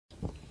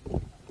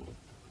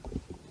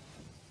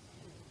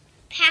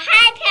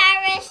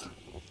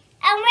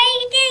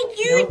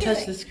Don't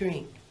touch the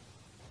screen.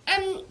 What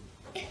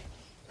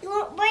do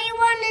you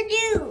want to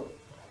do?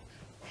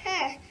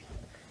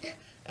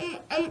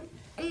 I'm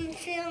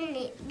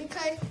filming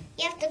because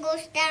you have to go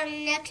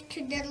stand next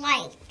to the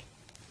light.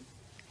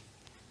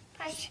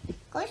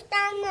 Go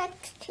stand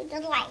next to the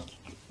light.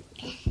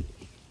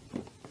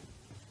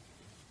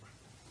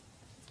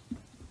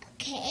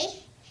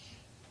 Okay.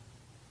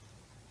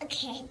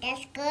 Okay,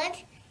 that's good.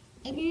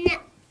 And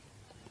now,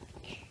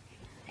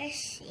 let's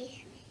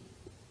see.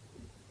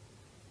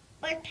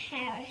 Where's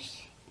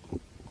Paris?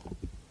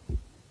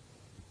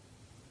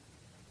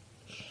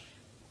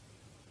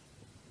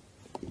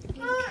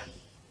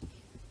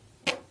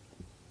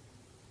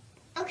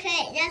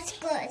 Okay, that's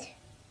good.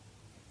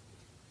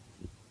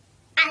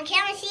 I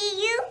can't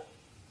see you.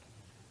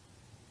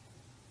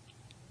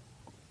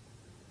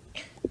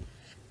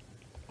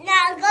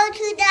 Now go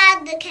to the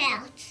other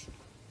couch.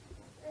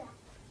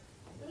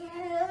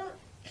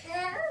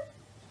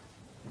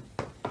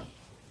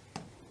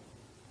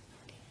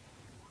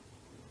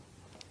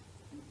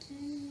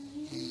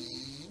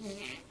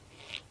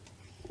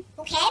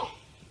 Okay,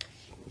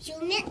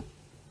 zoom it.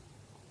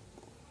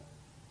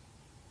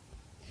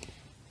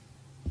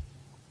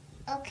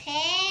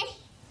 Okay.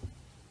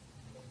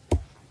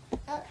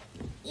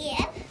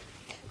 Yeah.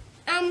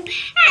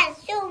 Pat,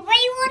 so what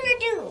do you want to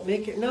do?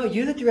 Make it. No,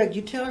 you're the director.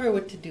 You tell her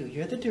what to do.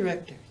 You're the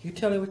director. You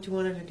tell her what you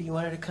want her to do. You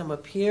want her to come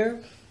up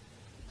here?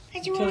 Do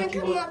you want to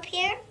come up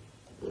here?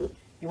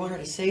 You want her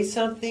to say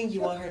something?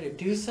 You want her to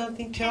do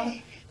something? Tell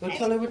her. Go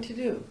tell her what to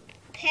do.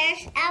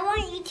 Paris, I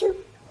want you to,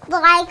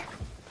 like,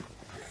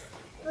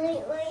 when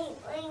you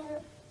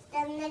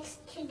stand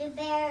next to the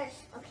bears,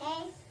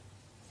 okay?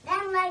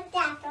 Stand like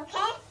that,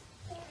 okay?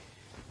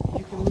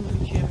 You can move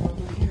the camera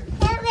over here.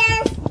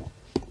 Paris,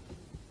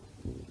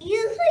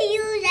 you could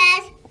use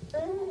that.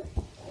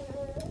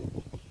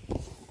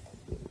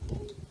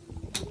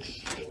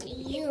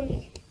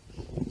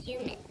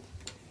 Zoom it.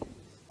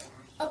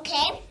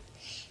 Okay.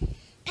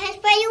 That's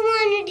what you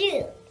want to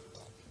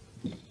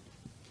do.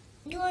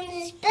 You want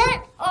to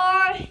spit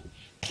or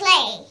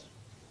play?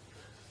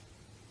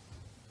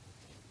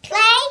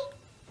 Play?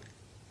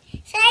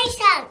 Say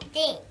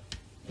something.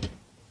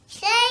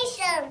 Say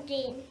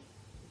something.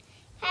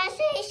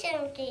 Say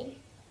something.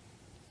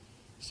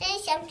 Say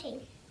something.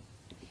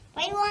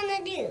 What do you want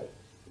to do?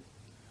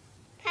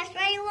 That's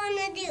what you want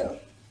to do.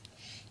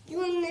 You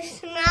want to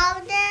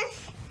smell this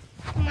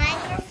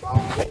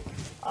microphone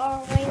or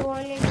what do you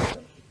want to do?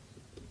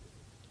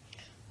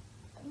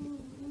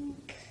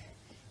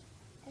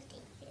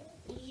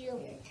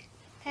 Zoom it.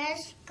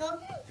 Let's go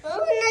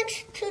next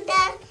to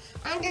the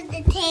under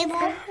the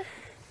table,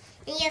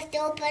 and you have to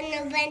open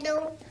the window.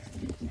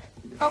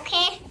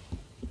 Okay?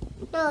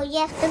 No, you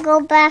have to go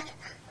back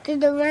to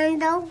the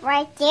window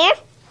right there.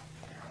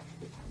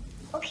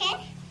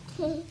 Okay?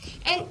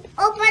 And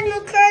open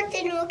the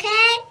curtain,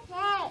 okay?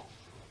 Right.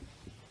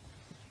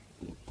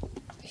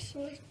 This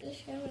must be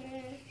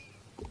somewhere.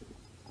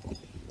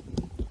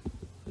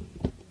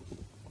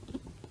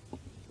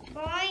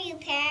 Where are you,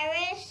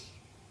 Paris?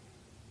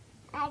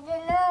 I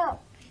don't know.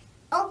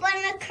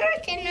 Open the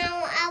curtain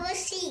now, I will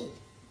see.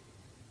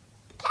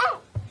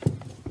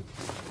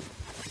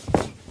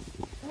 Okay.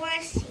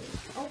 Where's see?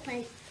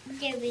 Open.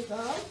 There we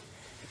go.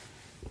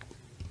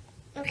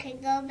 Okay,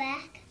 go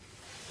back.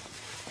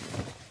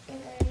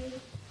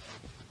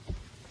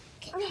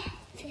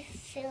 Okay,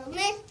 film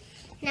it.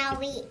 Now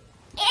we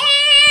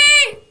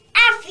in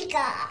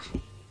Africa.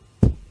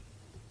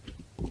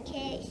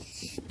 Okay,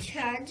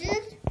 charge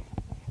it.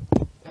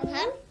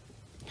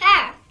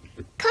 Paris,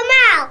 come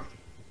out.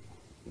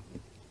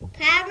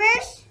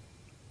 Paris,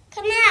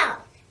 come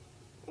out.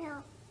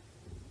 No.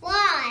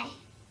 Why?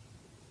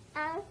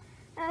 On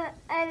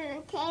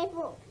the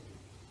table.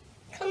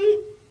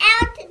 Come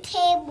out the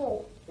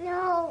table.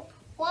 No.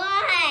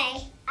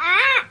 Why?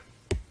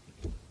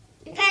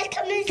 Paris,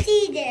 come and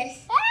see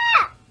this.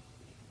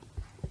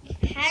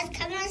 Paris,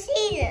 come and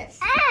see this.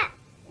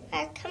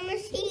 Paris, come and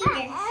see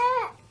this.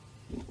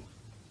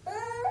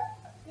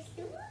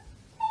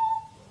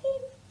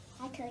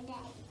 I told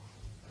Daddy.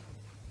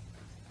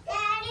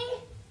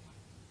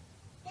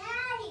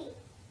 Daddy,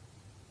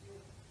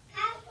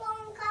 Paris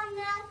won't come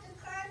out the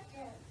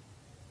curtain.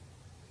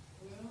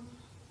 Well,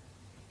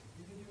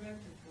 you're the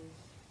director, please.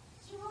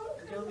 She won't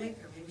come. Don't make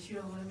her. Maybe she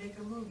don't want to make a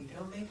movie.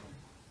 Don't make her.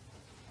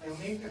 Don't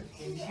make her.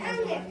 Maybe she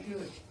doesn't want to do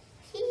it.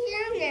 She's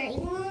on there. You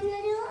want to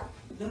do it?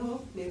 No,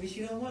 maybe she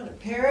don't want it.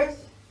 Paris,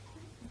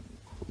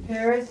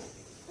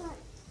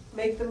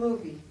 make the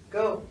movie.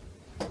 Go.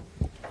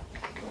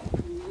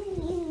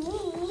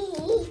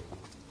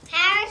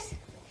 Paris,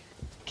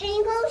 can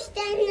you go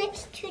stand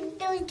next to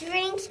those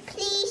drinks,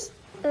 please?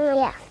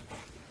 Yeah.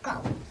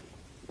 Go.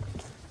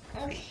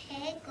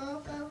 Okay,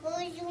 go.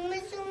 Zoom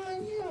it.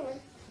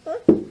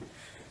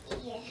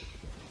 Yeah.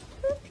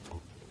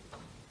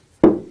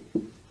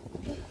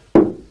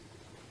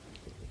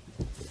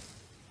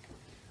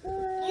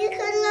 You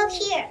can look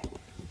here.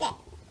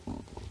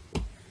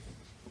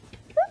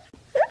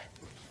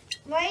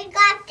 What you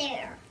got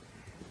there?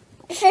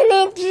 It's a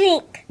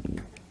drink.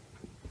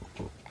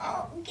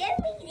 Oh, Give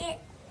me it.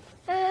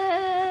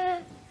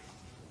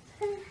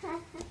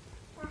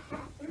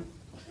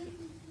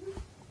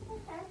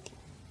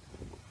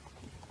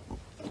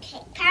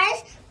 Okay,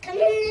 Paris, come in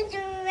the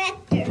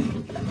director.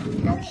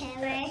 Okay,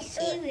 where's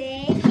she?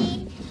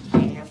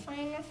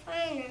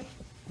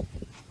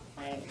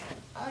 Find her.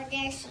 Oh,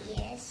 there she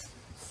is.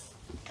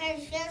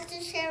 Paris, you have to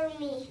show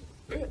me.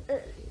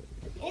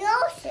 You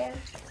also.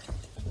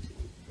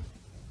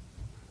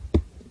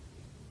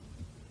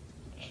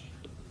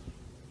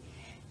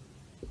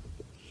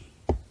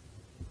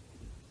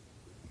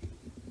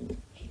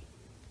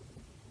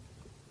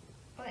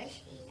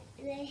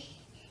 Where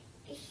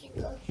she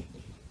go?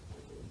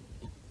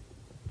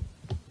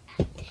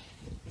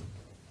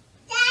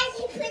 Dad,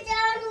 you put it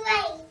all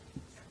away.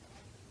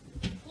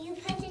 You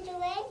put it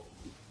away?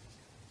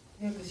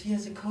 Yeah, because she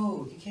has a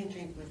cold. You can't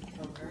drink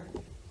from her.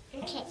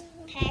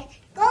 Okay,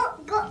 go.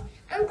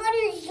 I'm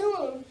going to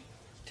Zoom.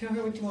 Tell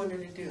her what you want her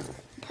to do.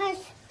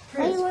 Prince,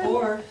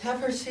 or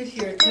have her sit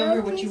here and tell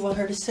her what you want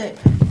her to say.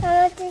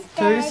 Tell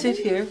Tell her to sit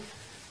here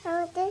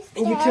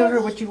and you tell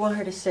her what you want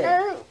her to say.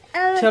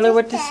 Tell her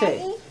what to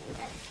say.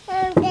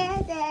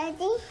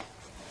 Daddy.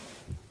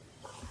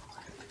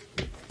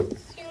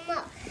 Zoom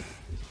up.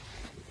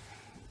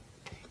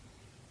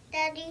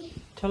 Daddy.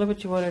 Tell her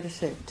what you want her to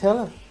say. Tell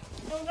her.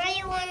 What do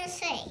you want to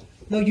say?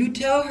 No, you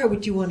tell her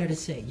what you want her to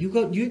say. You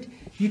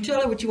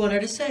tell her what you want her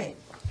to say.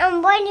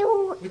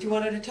 What you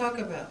want her to talk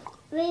about.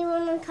 What do you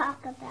want to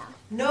talk about?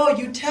 No,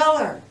 you tell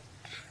her.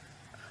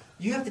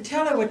 You have to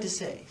tell her what to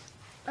say.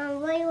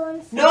 What do you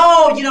want to say?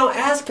 No, you don't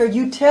ask her.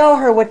 You tell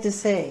her what to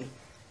say.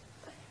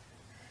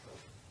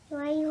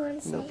 What do you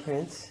want to say? No,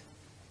 Prince.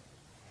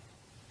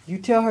 You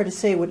tell her to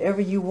say whatever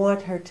you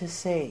want her to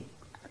say.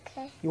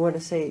 Okay. You want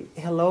to say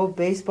hello,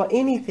 baseball,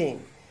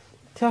 anything.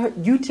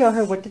 You tell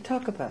her what to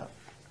talk about.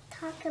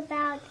 Talk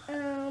about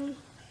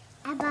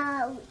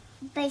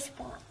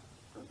baseball.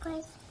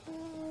 Okay.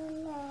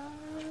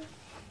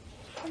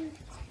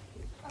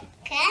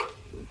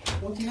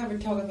 Won't you have her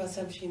talk about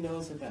something she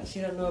knows about?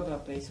 She don't know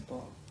about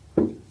baseball.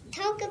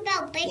 Talk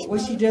about baseball.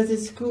 What she does at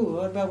school.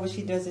 What about what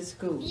she does at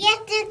school? You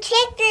have to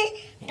take the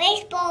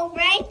baseball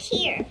right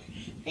here.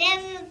 We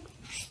have a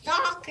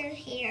soccer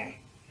here.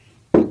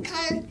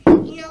 Because,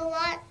 you know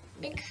what?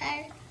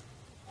 Because,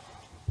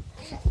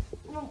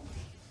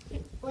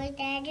 with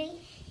Daddy,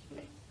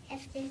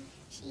 have to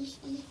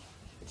see,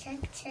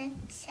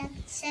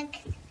 suck.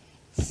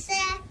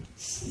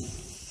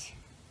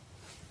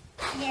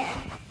 There.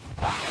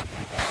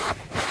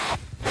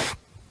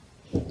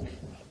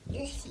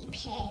 You see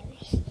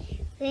Paris.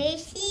 Where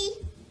is he?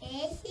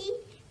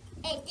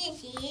 And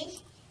this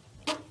is.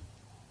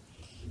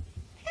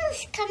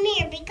 Let's come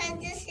here because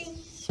this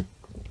is.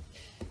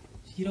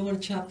 You don't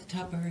want to chop the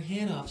top of her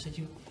head off, so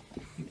you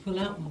pull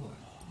out more.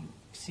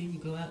 See, you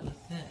go out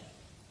like that.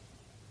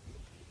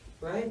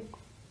 Right?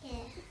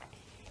 Yeah.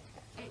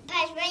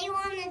 Paris, what do you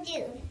want to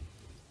do?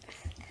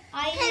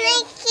 Can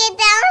I sit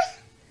down?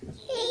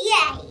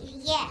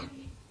 Yeah.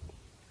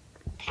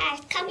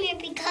 Paris, come here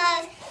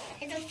because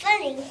it's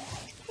funny.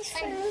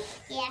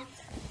 Yeah.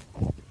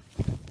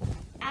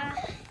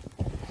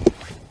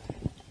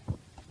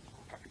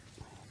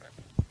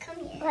 Come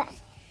here.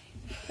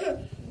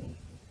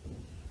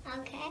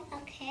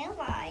 Okay,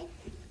 alright.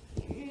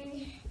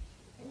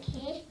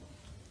 Okay.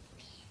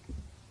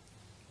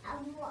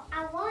 I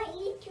want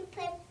you to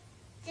put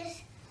this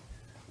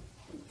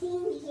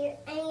thing here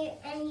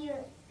and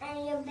your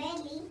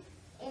belly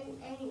and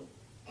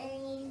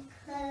you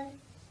could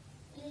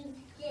use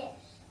this,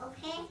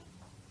 okay?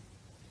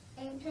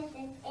 And put it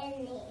in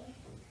there,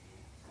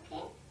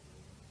 okay?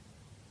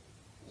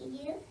 You do?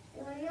 You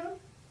wanna know?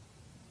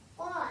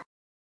 What?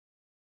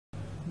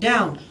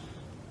 Down.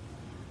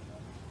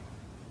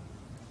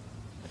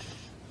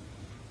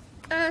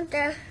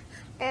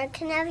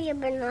 Can I have your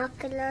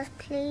binoculars,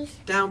 please?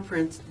 Down,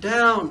 Prince.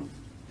 Down.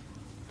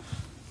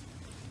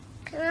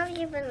 Can I have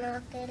your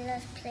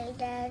binoculars, please,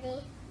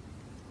 Daddy?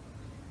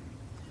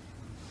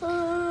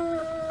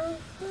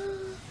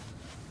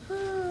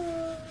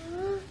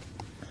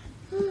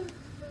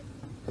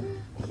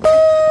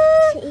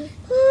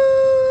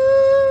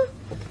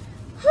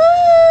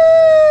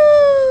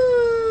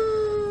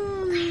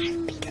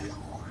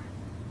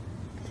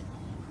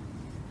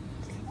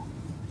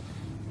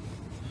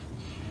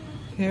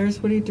 Paris,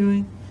 what are you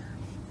doing?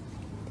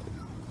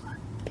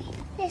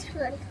 This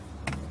one.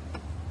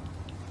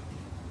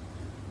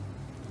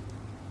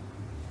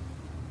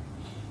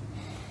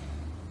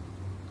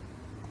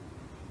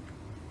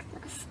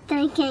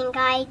 Stinking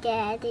guy,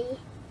 Daddy.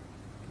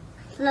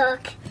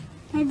 Look,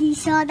 have you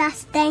saw that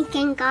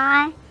stinking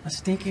guy? A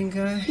stinking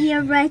guy?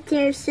 You're right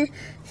there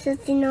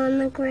sitting on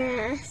the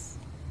grass.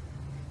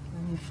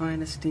 Let me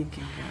find a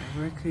stinking guy.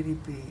 Where could he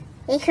be?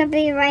 He could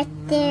be right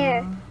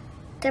there.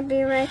 Could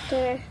be right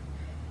there.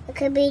 It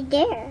could be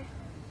there.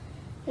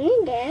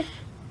 In there.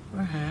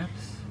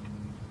 Perhaps.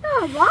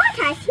 Oh,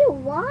 water. I see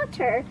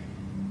water.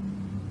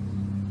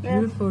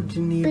 Beautiful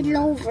Geneva. Bill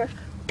over.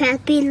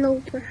 Pat, bill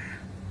over.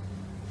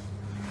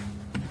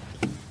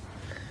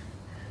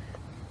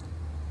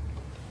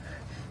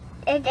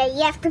 And then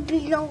you have to be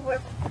lower.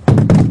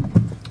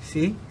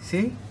 See?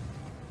 See?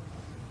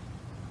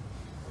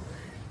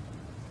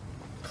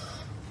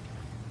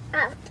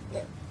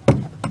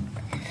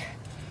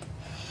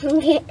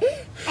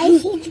 I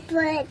see the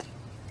blood.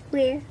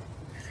 Where?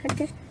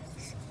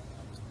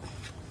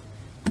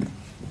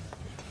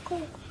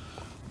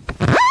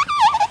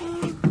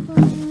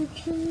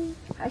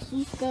 I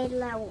see stay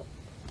lower.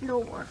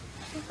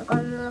 I'm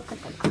gonna look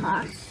at the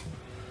cars.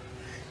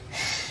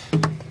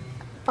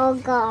 Oh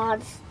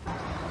God.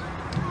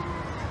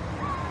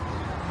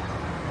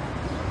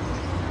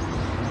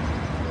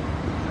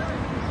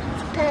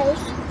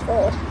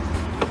 Peaceful.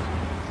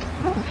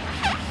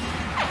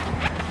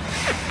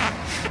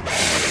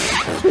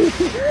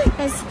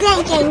 The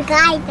stinking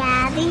guy,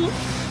 Daddy.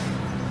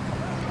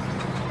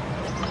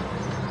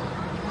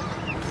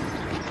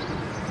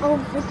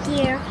 Over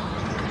there.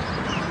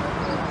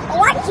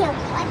 Watch your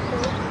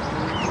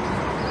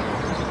puppy.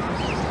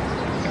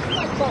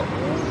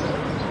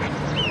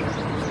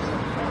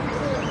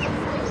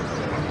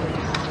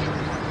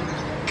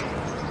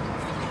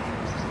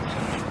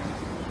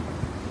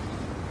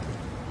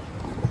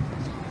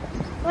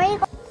 Where you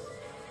go?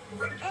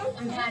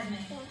 I'm Padme.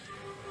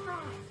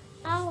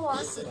 Oh,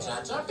 Listen,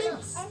 Jar Jar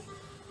Binks.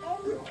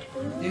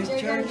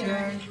 There's Jar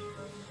Jar.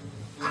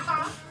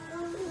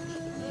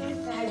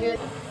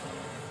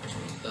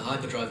 The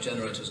hyperdrive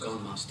generator's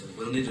gone, Master.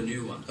 We'll need a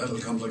new one. That'll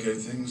complicate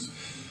things.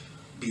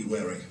 Be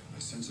wary. I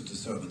sense a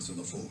disturbance in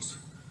the force.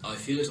 I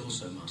feel it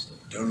also, Master.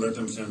 Don't let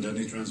them send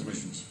any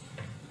transmissions.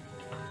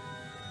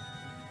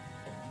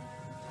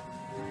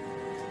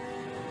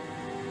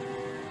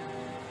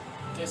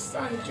 The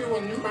son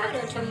doing murder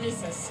to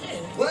Mrs.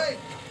 Sin. Wait!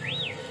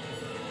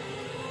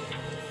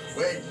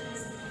 Wait!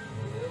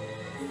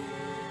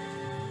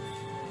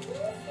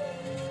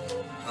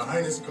 Her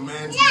Highness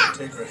commands you to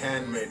take her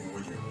handmaiden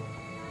with you.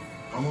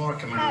 No more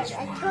commands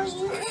I from told us.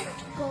 you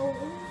to go.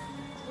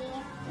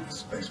 The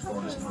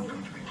spaceport is not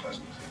going to be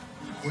pleasant.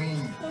 The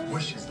Queen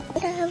wishes it.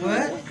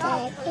 What?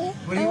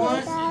 What do you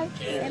want?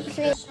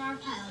 Star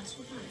pilots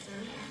who come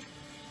through here.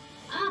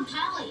 I'm a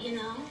pilot, you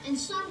know, and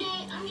someday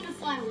I'm gonna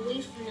fly away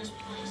from this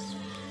place.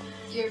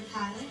 You're a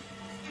pilot?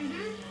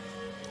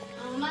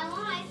 All my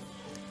life,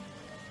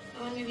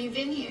 How long have you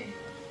been here?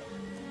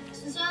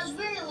 since I was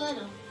very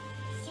little.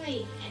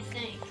 3, I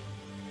think.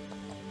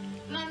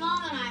 My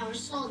mom and I were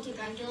sold to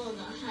Gargilla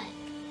the Hutt,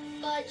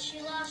 but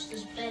she lost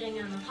us betting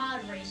on the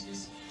pod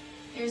races.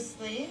 You're a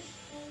slave?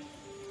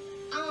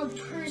 I'm a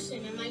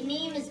person, and my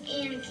name is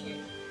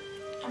Anakin.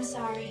 I'm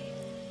sorry.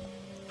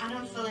 I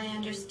don't fully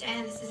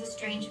understand. This is a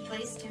strange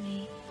place to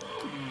me.